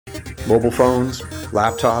mobile phones,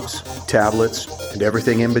 laptops, tablets, and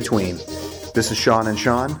everything in between. This is Sean and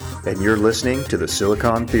Sean, and you're listening to the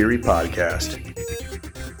Silicon Theory Podcast.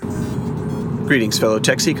 Greetings, fellow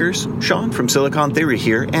tech seekers. Sean from Silicon Theory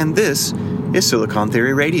here, and this is Silicon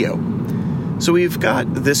Theory Radio. So we've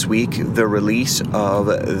got this week the release of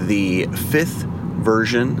the 5th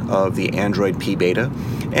version of the Android P beta,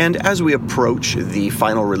 and as we approach the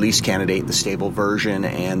final release candidate, the stable version,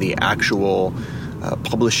 and the actual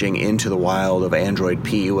publishing into the wild of Android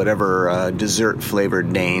P, whatever dessert-flavored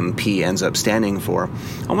name P ends up standing for,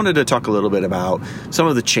 I wanted to talk a little bit about some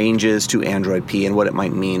of the changes to Android P and what it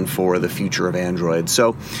might mean for the future of Android.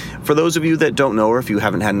 So, for those of you that don't know, or if you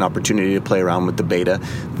haven't had an opportunity to play around with the beta,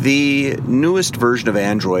 the newest version of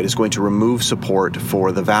Android is going to remove support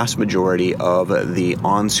for the vast majority of the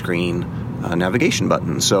on-screen navigation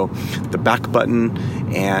button. So the back button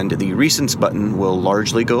and the recents button will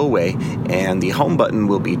largely go away, and the home button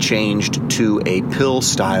will be changed to a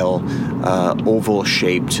pill-style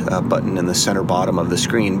oval-shaped button in the center bottom of the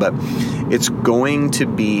screen. But it's going to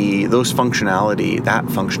be that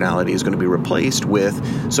functionality is going to be replaced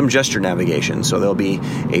with some gesture navigation. So there'll be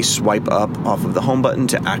a swipe up off of the home button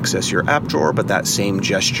to access your app drawer, but that same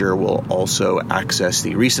gesture will also access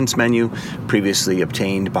the recents menu previously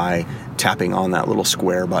obtained by tapping on that little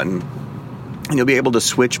square button. And you'll be able to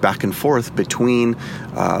switch back and forth between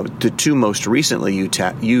the two most recently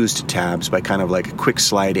used tabs by kind of like quick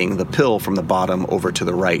sliding the pill from the bottom over to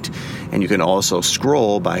the right. And you can also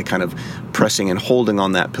scroll by kind of pressing and holding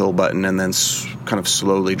on that pill button and then kind of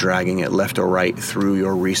slowly dragging it left or right through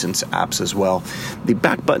your recents apps as well. The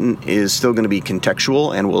back button is still going to be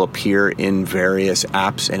contextual and will appear in various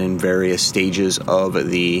apps and in various stages of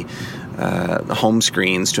the home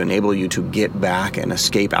screens to enable you to get back and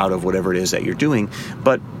escape out of whatever it is that you're doing.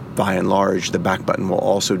 But by and large, the back button will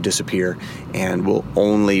also disappear and will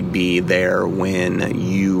only be there when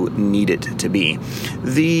you need it to be.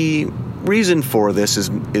 The reason for this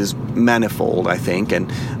is manifold, I think, and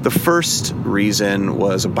the first reason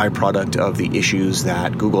was a byproduct of the issues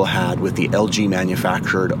that Google had with the LG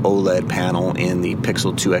manufactured OLED panel in the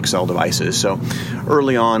Pixel 2 XL devices. So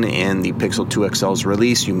early on in the Pixel 2 XL's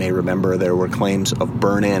release, you may remember there were claims of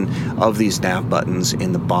burn-in of these nav buttons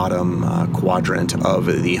in the bottom quadrant of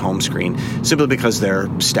the home screen, simply because they're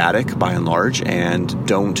static by and large and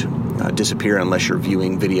don't disappear unless you're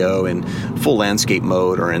viewing video in full landscape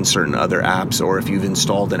mode or in certain other apps, or if you've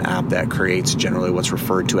installed an app that creates generally what's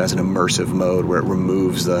referred to as an immersive mode, where it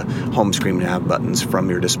removes the home screen nav buttons from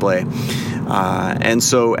your display. And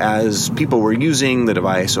so as people were using the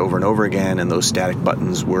device over and over again and those static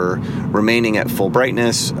buttons were remaining at full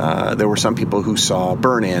brightness, there were some people who saw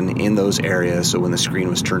burn-in in those areas. So when the screen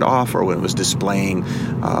was turned off or when it was displaying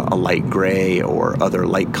a light gray or other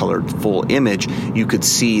light-colored full image, you could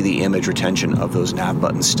see the image retention of those nav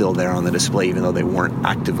buttons still there on the display, even though they weren't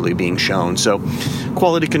actively being shown. So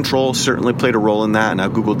quality control certainly played a role in that. Now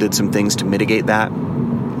Google did some things to mitigate that.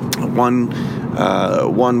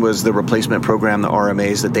 One was the replacement program, the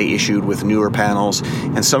RMAs that they issued with newer panels,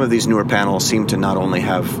 and some of these newer panels seem to not only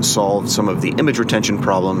have solved some of the image retention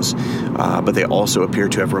problems, but they also appear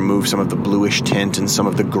to have removed some of the bluish tint and some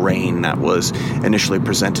of the grain that was initially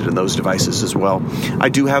presented in those devices as well. I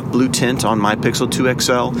do have blue tint on my Pixel 2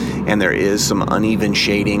 XL, and there is some uneven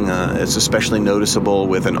shading. It's especially noticeable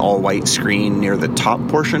with an all-white screen near the top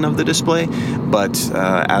portion of the display, but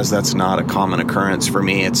as that's not a common occurrence for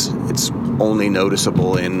me, it's only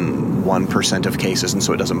noticeable in 1% of cases, and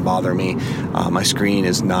so it doesn't bother me. My screen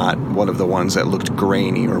is not one of the ones that looked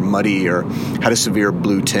grainy or muddy or had a severe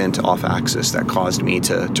blue tint off axis that caused me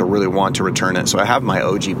to really want to return it. So I have my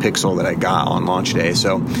OG Pixel that I got on launch day.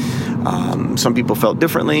 So some people felt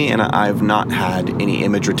differently, and I've not had any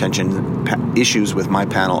image retention issues with my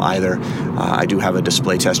panel either. I do have a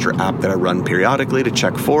display tester app that I run periodically to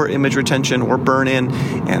check for image retention or burn-in,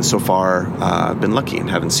 and so far I've been lucky and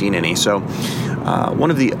haven't seen any. So one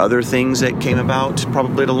of the other things that came about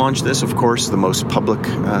probably to launch this, of course, the most public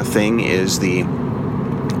thing is the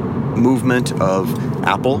movement of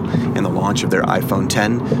Apple and the launch of their iPhone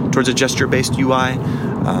 10 towards a gesture-based UI.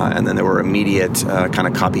 And then there were immediate kind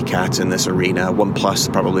of copycats in this arena.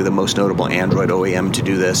 OnePlus, probably the most notable Android OEM to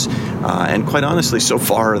do this. And quite honestly, so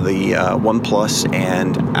far, the OnePlus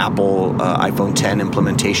and Apple iPhone 10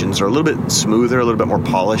 implementations are a little bit smoother, a little bit more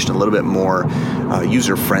polished, a little bit more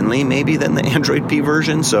user-friendly maybe than the Android P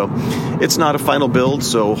version. So it's not a final build,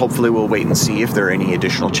 so hopefully we'll wait and see if there are any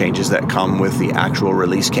additional changes that come with the actual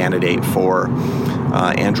release candidate for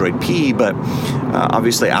Android P. But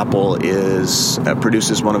obviously Apple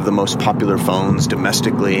produces one of the most popular phones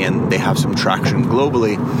domestically, and they have some traction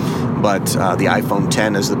globally. but the iPhone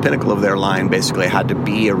 10 as the pinnacle of their line basically had to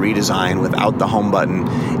be a redesign without the home button,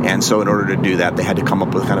 and so in order to do that, they had to come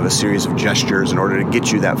up with kind of a series of gestures in order to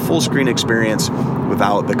get you that full screen experience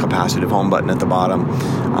without the capacitive home button at the bottom,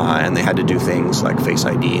 and they had to do things like Face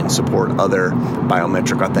ID and support other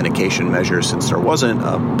biometric authentication measures since there wasn't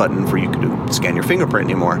a button for you to scan your fingerprint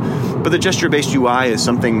anymore. But the gesture-based UI is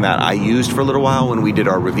something that I used for a little while when we did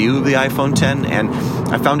our review of the iPhone 10, and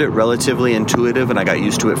I found it relatively intuitive, and I got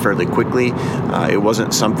used to it fairly quickly. It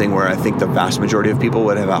wasn't something where I think the vast majority of people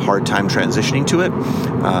would have a hard time transitioning to it.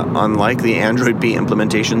 Unlike the Android P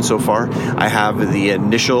implementation so far, I have the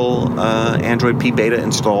initial Android P beta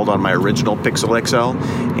installed on my original Pixel XL,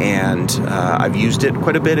 and I've used it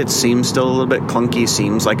quite a bit. It seems still a little bit clunky,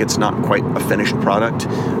 seems like it's not quite a finished product.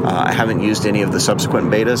 I haven't used any of the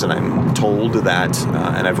subsequent betas, and I'm told that,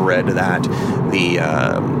 and I've read that the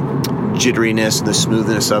jitteriness, the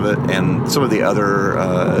smoothness of it, and some of the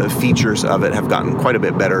other features of it have gotten quite a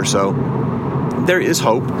bit better. So there is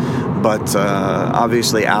hope, but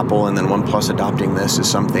obviously Apple and then OnePlus adopting this is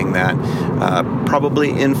something that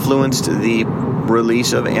probably influenced the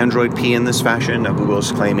release of Android P in this fashion. Google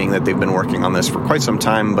is claiming that they've been working on this for quite some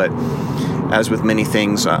time, but as with many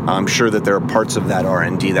things, I'm sure that there are parts of that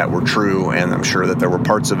R&D that were true, and I'm sure that there were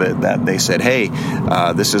parts of it that they said, hey,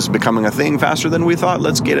 this is becoming a thing faster than we thought,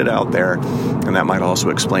 let's get it out there. And that might also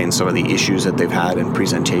explain some of the issues that they've had in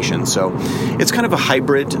presentation. So it's kind of a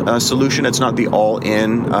hybrid solution. It's not the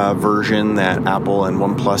all-in version that Apple and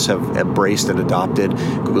OnePlus have embraced and adopted.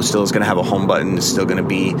 Google still is going to have a home button. It's still going to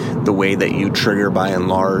be the way that you trigger, by and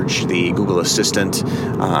large, the Google Assistant,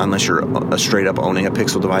 unless you're straight up owning a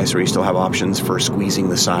Pixel device where you still have options for squeezing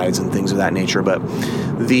the sides and things of that nature. But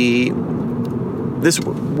this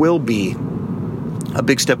will be a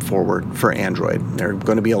big step forward for Android. There are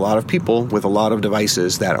going to be a lot of people with a lot of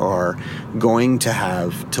devices that are going to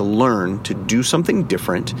have to learn to do something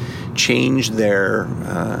different, change their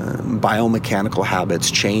biomechanical habits,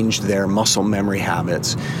 change their muscle memory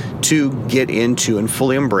habits to get into and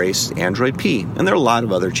fully embrace Android P. And there are a lot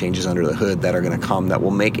of other changes under the hood that are going to come that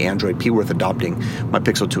will make Android P worth adopting. My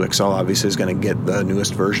Pixel 2 XL obviously is going to get the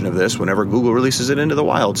newest version of this whenever Google releases it into the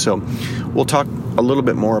wild. So we'll talk a little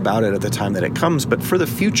bit more about it at the time that it comes. But for the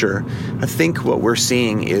future, I think what we're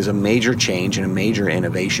seeing is a major change and a major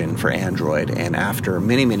innovation for Android. And after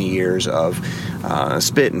many, many years of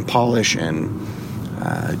spit and polish and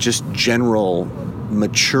just general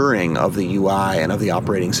maturing of the UI and of the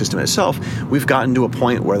operating system itself, we've gotten to a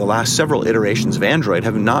point where the last several iterations of Android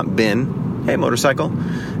have not been, hey, motorcycle,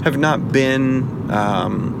 have not been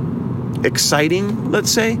exciting,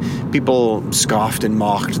 let's say. People scoffed and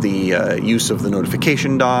mocked the use of the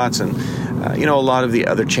notification dots and a lot of the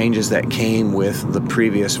other changes that came with the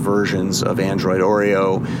previous versions of Android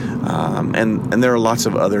Oreo, and there are lots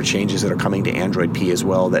of other changes that are coming to Android P as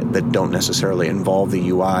well that don't necessarily involve the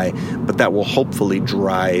UI, but that will hopefully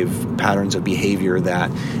drive patterns of behavior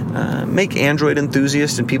that make Android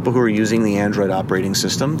enthusiasts and people who are using the Android operating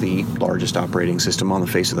system, the largest operating system on the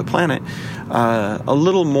face of the planet, a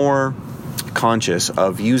little more conscious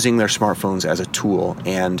of using their smartphones as a tool.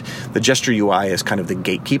 And the gesture UI is kind of the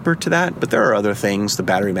gatekeeper to that, but there are other things, the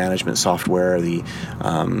battery management software, the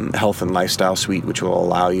health and lifestyle suite, which will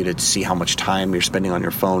allow you to see how much time you're spending on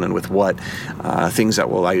your phone and with what, things that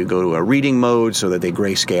will allow you to go to a reading mode so that they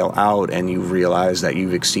grayscale out and you realize that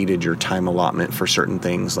you've exceeded your time allotment for certain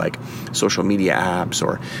things like social media apps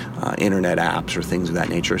or internet apps or things of that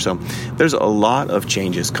nature. So there's a lot of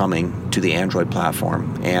changes coming to the Android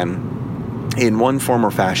platform, and in one form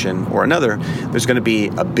or fashion or another, there's going to be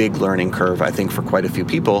a big learning curve, I think, for quite a few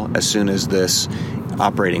people as soon as this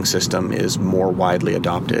operating system is more widely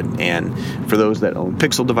adopted. And for those that own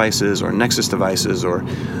Pixel devices or Nexus devices or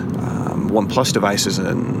OnePlus devices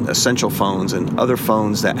and Essential phones and other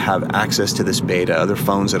phones that have access to this beta, other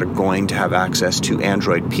phones that are going to have access to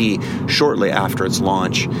Android P shortly after its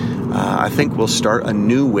launch, I think we'll start a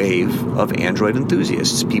new wave of Android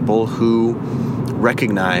enthusiasts, people who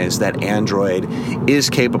recognize that Android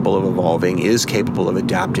is capable of evolving, is capable of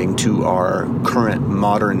adapting to our current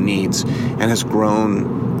modern needs, and has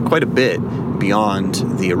grown quite a bit beyond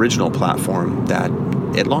the original platform that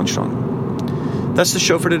it launched on. That's the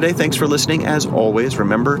show for today. Thanks for listening. As always,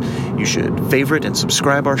 remember, you should favorite and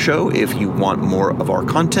subscribe our show if you want more of our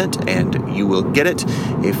content, and you will get it.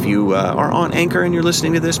 If you are on Anchor and you're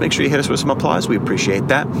listening to this, make sure you hit us with some applause. We appreciate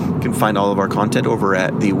that. You can find all of our content over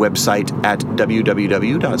at the website at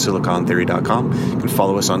www.silicontheory.com. You can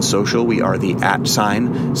follow us on social. We are the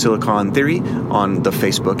 @Silicon Theory on the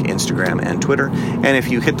Facebook, Instagram, and Twitter. And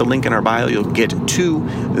if you hit the link in our bio, you'll get to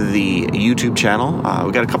the YouTube channel.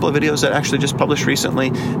 We got a couple of videos that actually just published just recently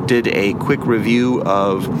did a quick review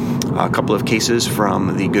of a couple of cases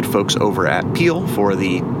from the good folks over at Peel for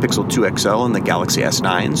the Pixel 2 XL and the Galaxy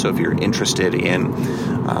S9. So if you're interested in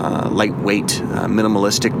lightweight,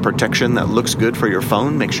 minimalistic protection that looks good for your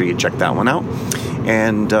phone, make sure you check that one out.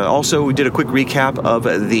 And also, we did a quick recap of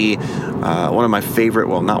the the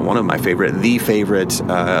favorite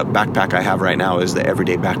backpack I have right now is the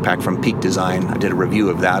Everyday Backpack from Peak Design. I did a review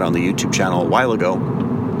of that on the YouTube channel a while ago.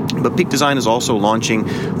 But Peak Design is also launching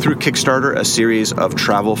through Kickstarter a series of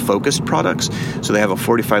travel-focused products. So they have a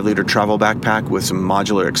 45-liter travel backpack with some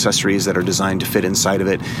modular accessories that are designed to fit inside of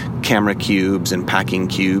it, camera cubes and packing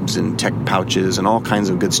cubes and tech pouches and all kinds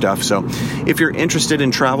of good stuff. So if you're interested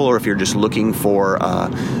in travel, or if you're just looking for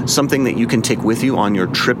something that you can take with you on your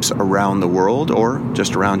trips around the world or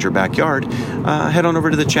just around your backyard, head on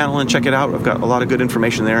over to the channel and check it out. I've got a lot of good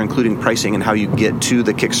information there, including pricing and how you get to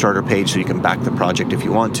the Kickstarter page so you can back the project if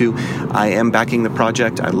you want to. I am backing the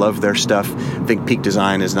project. I love their stuff. I think Peak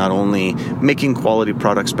Design is not only making quality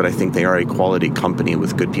products, but I think they are a quality company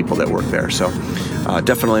with good people that work there. So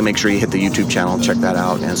definitely make sure you hit the YouTube channel, check that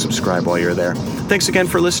out, and subscribe while you're there. Thanks again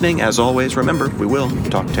for listening. As always, remember, we will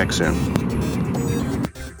talk tech soon.